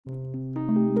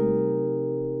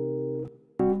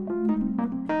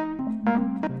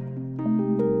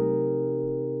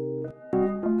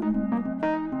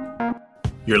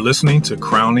You're listening to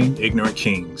Crowning Ignorant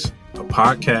Kings, a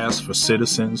podcast for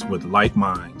citizens with like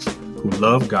minds who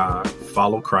love God,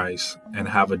 follow Christ, and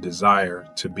have a desire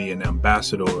to be an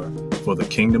ambassador for the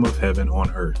kingdom of heaven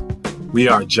on earth. We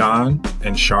are John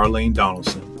and Charlene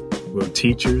Donelson. We're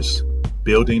teachers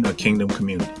building a kingdom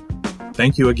community.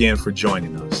 Thank you again for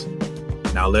joining us.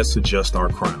 Now let's adjust our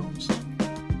crowns.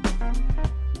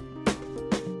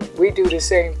 We do the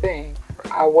same thing.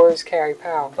 Our words carry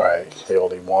power. Right.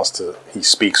 He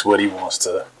speaks what he wants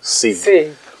to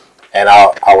see. And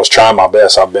I was trying my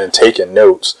best. I've been taking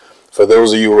notes. For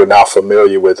those of you who are not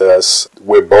familiar with us,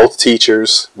 we're both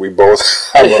teachers. We both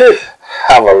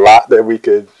have a lot that we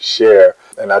could share.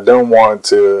 And I don't want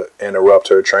to interrupt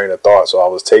her train of thought. So I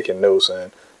was taking notes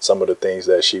and some of the things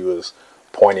that she was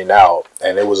pointing out.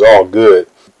 And it was all good.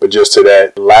 But just to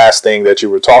that last thing that you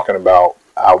were talking about,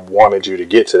 I wanted you to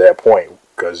get to that point.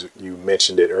 Because you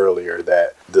mentioned it earlier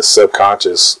that the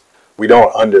subconscious, we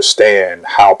don't understand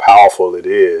how powerful it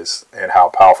is and how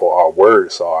powerful our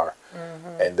words are,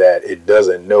 and that it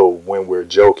doesn't know when we're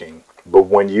joking. But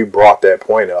when you brought that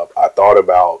point up, I thought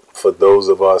about, for those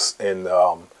of us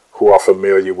who are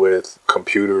familiar with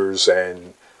computers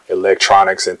and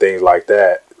electronics and things like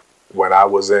that, when I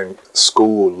was in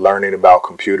school learning about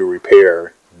computer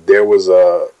repair,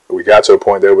 we got to a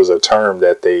point, there was a term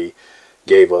that they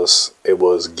gave us. It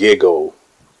was GIGO,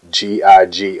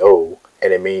 G-I-G-O,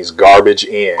 and it means garbage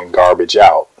in, garbage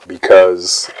out,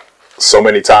 because so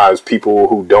many times people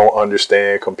who don't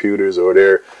understand computers, or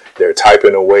they're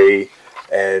typing away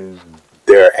and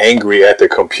they're angry at the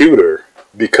computer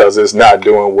because it's not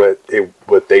doing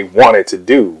what they want it to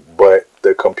do, but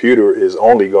the computer is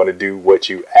only going to do what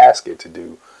you ask it to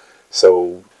do.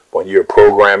 So when you're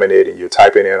programming it and you're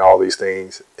typing in all these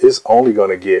things, it's only going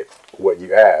to get what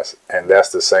you ask. And that's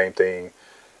the same thing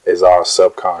as our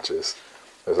subconscious.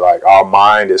 It's like our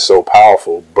mind is so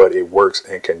powerful, but it works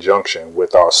in conjunction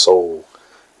with our soul,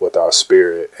 with our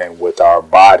spirit, and with our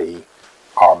body,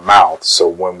 our mouth. So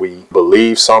when we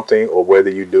believe something, or whether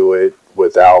you do it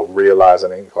without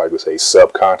realizing it, like we say,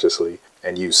 subconsciously,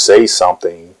 and you say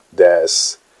something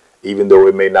that's, even though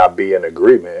it may not be an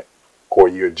agreement, or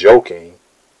you're joking,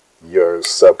 your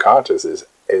subconscious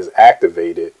is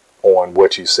activated on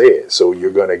what you said. So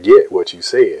you're going to get what you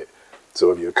said.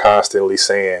 So if you're constantly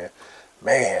saying,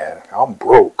 man, I'm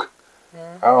broke,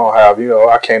 I don't have,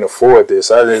 I can't afford this,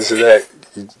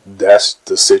 that's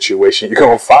the situation you're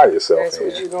going to find yourself in.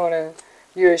 That's what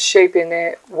you're shaping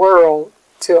that world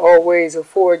to always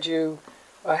afford you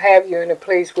or have you in a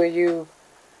place where you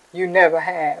never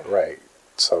have. Right.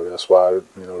 So that's why,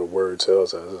 the word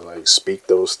tells us, it's like, speak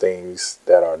those things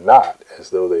that are not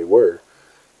as though they were.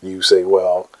 You say,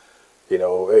 well,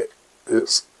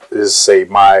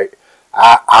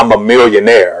 I'm a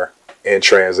millionaire in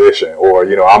transition, or,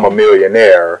 I'm a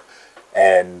millionaire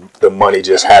and the money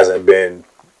just hasn't been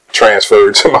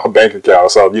transferred to my bank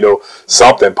account. So,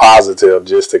 something positive,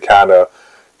 just to kind of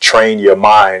train your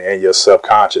mind and your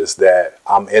subconscious that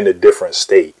I'm in a different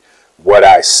state. What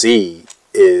I see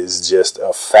is just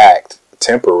a fact,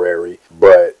 temporary,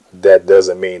 but that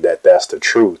doesn't mean that that's the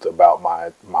truth about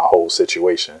my whole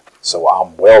situation. So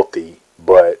I'm wealthy,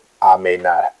 but I may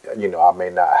not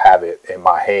have it in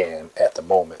my hand at the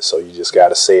moment. So you just got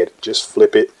to say it, just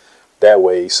flip it that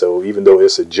way. So even though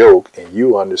it's a joke and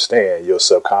you understand, your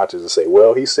subconscious will say,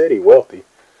 well, he said he's wealthy.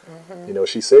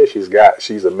 She said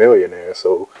she's a millionaire.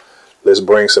 So let's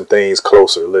bring some things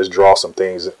closer. Let's draw some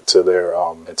things to their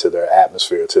into their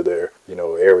atmosphere, to their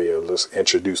area. Let's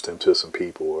introduce them to some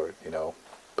people, or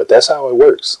But that's how it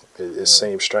works. It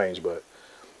seems strange, but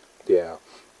yeah.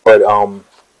 But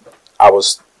I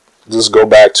was just go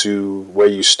back to where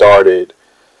you started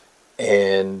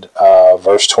in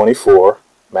verse 24,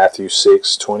 Matthew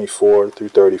 6:24 through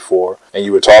 34, and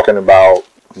you were talking about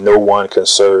no one can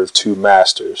serve two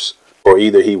masters, for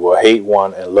either he will hate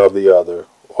one and love the other,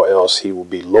 or else he will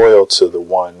be loyal to the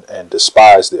one and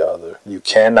despise the other. You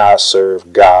cannot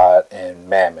serve God and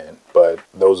mammon. But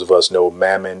those of us know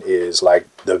mammon is like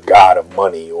the god of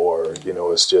money, or,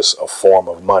 it's just a form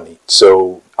of money.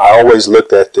 So I always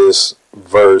looked at this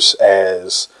verse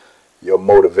as your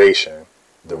motivation,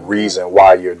 the reason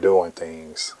why you're doing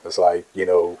things. It's like,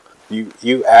 you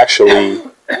actually,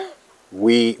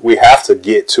 we have to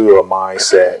get to a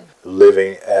mindset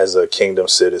living as a kingdom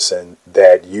citizen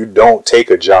that you don't take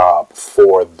a job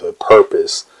for the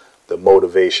purpose, the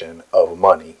motivation of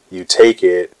money. You take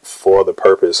it for the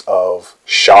purpose of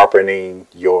sharpening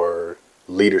your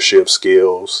leadership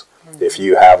skills, If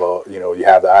you have you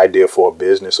have the idea for a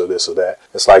business or this or that,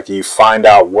 it's like you find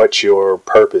out what your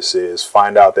purpose is,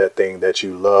 find out that thing that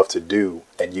you love to do,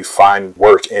 and you find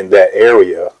work in that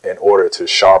area in order to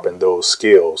sharpen those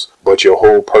skills. But your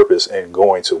whole purpose in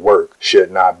going to work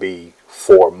should not be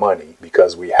for money,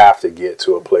 because we have to get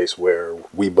to a place where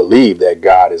we believe that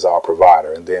God is our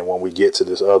provider. And then when we get to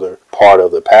this other part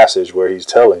of the passage where he's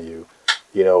telling you,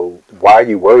 why are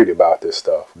you worried about this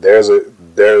stuff?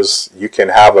 You can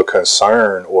have a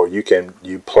concern, or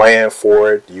you plan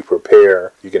for it, you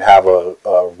prepare, you can have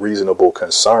a reasonable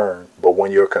concern, but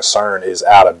when your concern is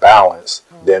out of balance,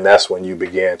 then that's when you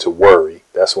begin to worry.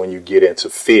 That's when you get into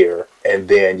fear, and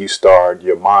then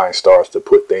your mind starts to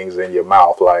put things in your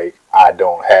mouth like, I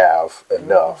don't have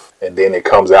enough. And then it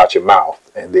comes out your mouth.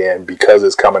 And then because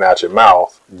it's coming out your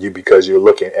mouth, because you're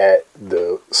looking at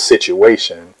the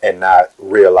situation and not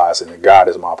realizing that God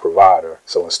is my provider.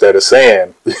 So instead of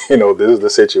saying, this is the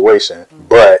situation,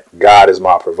 but God is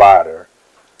my provider,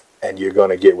 and you're going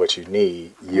to get what you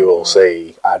need, you'll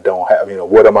say, I don't have,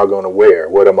 what am I going to wear?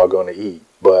 What am I going to eat?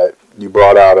 But you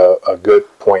brought out a good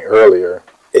point earlier.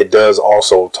 It does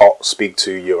also speak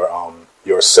to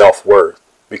your self-worth.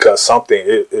 Because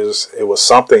it was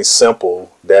something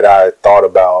simple that I thought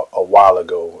about a while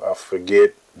ago. I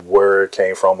forget where it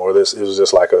came from, or it was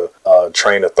just like a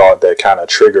train of thought that kind of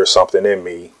triggered something in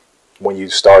me. When you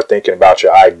start thinking about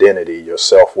your identity, your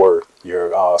self-worth,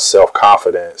 your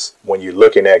self-confidence, when you're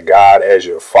looking at God as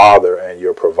your father and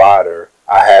your provider,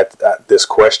 I had this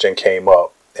question came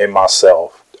up in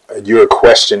myself. You're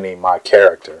questioning my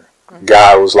character.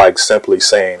 God was like simply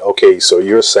saying, okay, so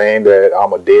you're saying that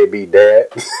I'm a deadbeat dad?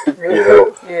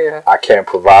 Yeah. I can't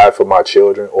provide for my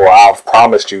children, or I've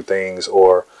promised you things,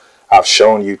 or I've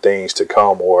shown you things to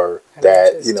come, or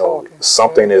that,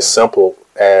 something as simple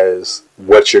as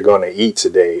what you're going to eat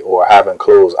today or having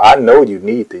clothes. I know you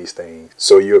need these things.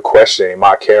 So you're questioning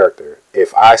my character.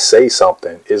 If I say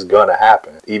something, it's going to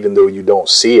happen. Even though you don't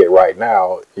see it right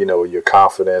now, your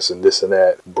confidence and this and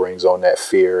that brings on that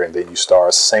fear. And then you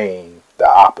start saying the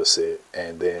opposite,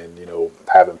 and then,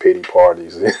 having pity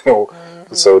parties,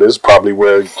 Mm-hmm. So this is probably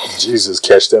where Jesus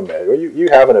catch them at. You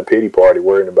having a pity party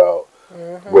worrying about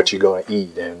what you're going to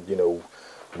eat and,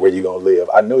 where you're going to live.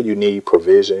 I know you need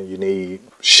provision, you need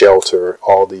shelter,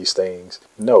 all these things.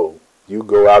 No, you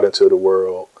go out into the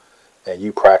world and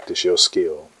you practice your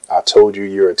skill. I told you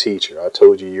you're a teacher. I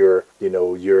told you you're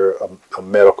a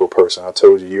medical person. I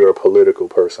told you you're a political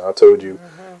person. I told you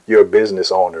you're a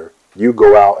business owner. You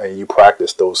go out and you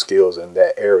practice those skills in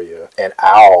that area, and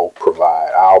I'll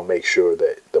provide. I'll make sure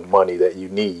that the money that you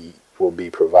need will be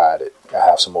provided. I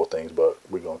have some more things, but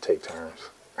we're going to take turns.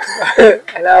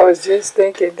 And I was just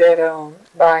thinking that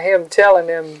by him telling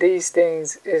them these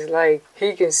things, is like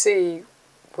he can see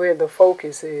where the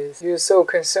focus is. You're so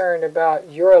concerned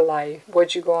about your life,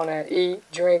 what you're going to eat,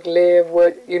 drink, live,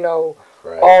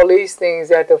 right. All these things,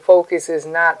 that the focus is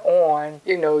not on,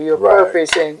 your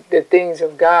purpose and the things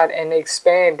of God and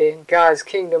expanding God's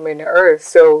kingdom in the earth.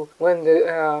 So when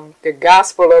the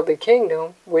gospel of the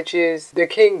kingdom, which is the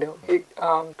kingdom,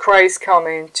 Christ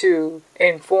coming to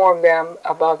inform them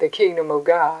about the kingdom of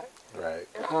God. Right.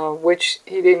 Which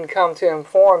he didn't come to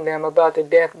inform them about the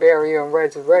death, burial, and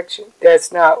resurrection.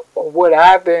 That's not what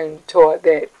I've been taught,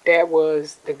 that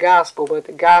was the gospel. But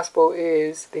the gospel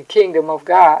is the kingdom of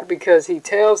God, because he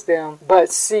tells them,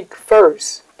 but seek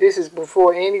first. This is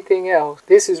before anything else.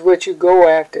 This is what you go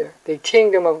after. The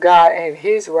kingdom of God and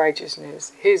his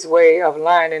righteousness, his way of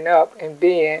lining up and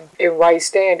being in right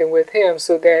standing with him,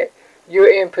 so that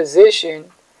you're in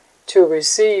position to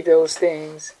receive those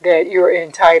things that you're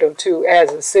entitled to as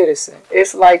a citizen.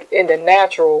 It's like in the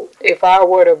natural, if I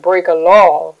were to break a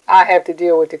law, I have to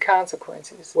deal with the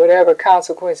consequences. Whatever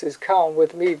consequences come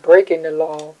with me breaking the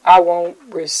law, I won't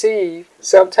receive.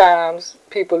 Sometimes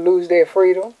people lose their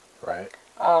freedom. Right.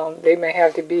 They may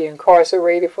have to be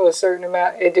incarcerated for a certain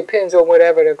amount. It depends on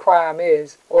whatever the crime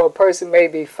is. Or a person may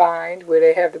be fined where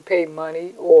they have to pay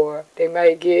money, or they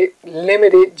might get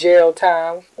limited jail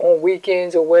time on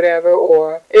weekends or whatever.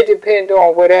 Or it depends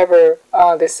on whatever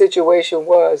the situation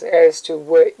was as to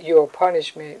what your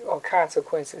punishment or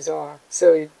consequences are.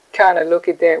 So you kind of look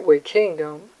at that with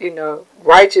kingdom.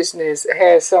 Righteousness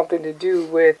has something to do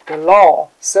with the law.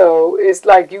 So it's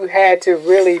like you had to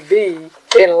really be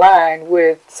in line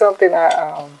with something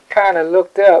I kind of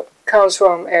looked up. Comes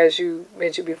from, as you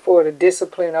mentioned before, the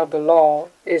discipline of the law.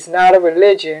 It's not a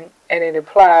religion, and it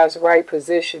implies right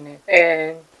positioning.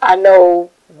 And I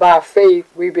know by faith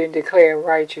we've been declared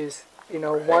righteous.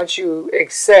 Right. Once you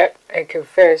accept and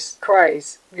confess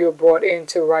Christ, you're brought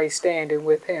into right standing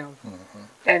with him.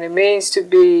 Mm-hmm. And it means to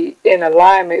be in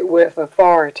alignment with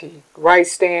authority, right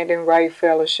standing, right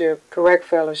fellowship, correct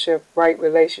fellowship, right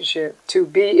relationship, to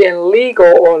be in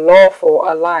legal or lawful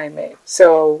alignment.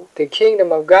 So the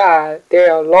kingdom of God,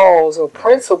 there are laws or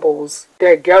principles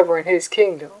that govern his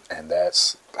kingdom. And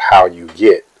that's how you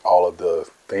get all of the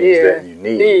things that you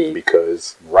need,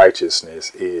 because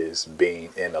righteousness is being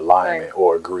in alignment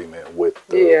or agreement with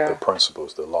the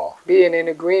principles, the law. Being in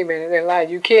agreement and like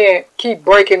you can't keep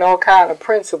breaking all kind of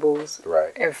principles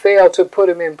and fail to put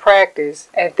them in practice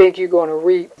and think you're going to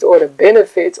reap or the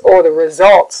benefits or the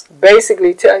results.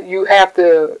 Basically, you have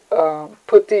to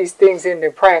put these things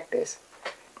into practice.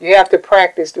 You have to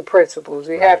practice the principles.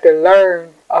 You have to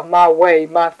learn of my way,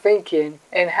 my thinking,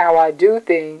 and how I do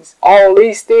things. All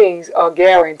these things are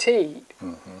guaranteed.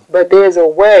 But there's a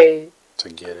way to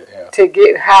get it. To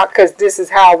get how, because this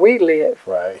is how we live.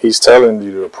 Right. He's telling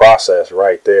you the process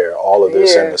right there. All of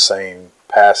this in the same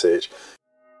passage.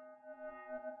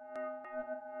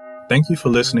 Thank you for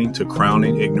listening to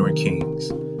Crowning Ignorant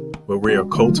Kings, where we are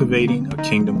cultivating a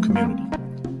kingdom community.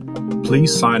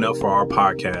 Please sign up for our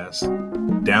podcast.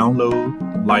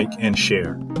 Download, like, and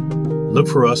share. Look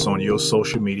for us on your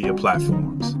social media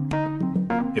platforms.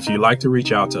 If you'd like to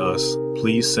reach out to us,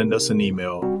 please send us an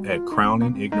email at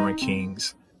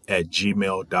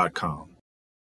crowninignorantkings@gmail.com.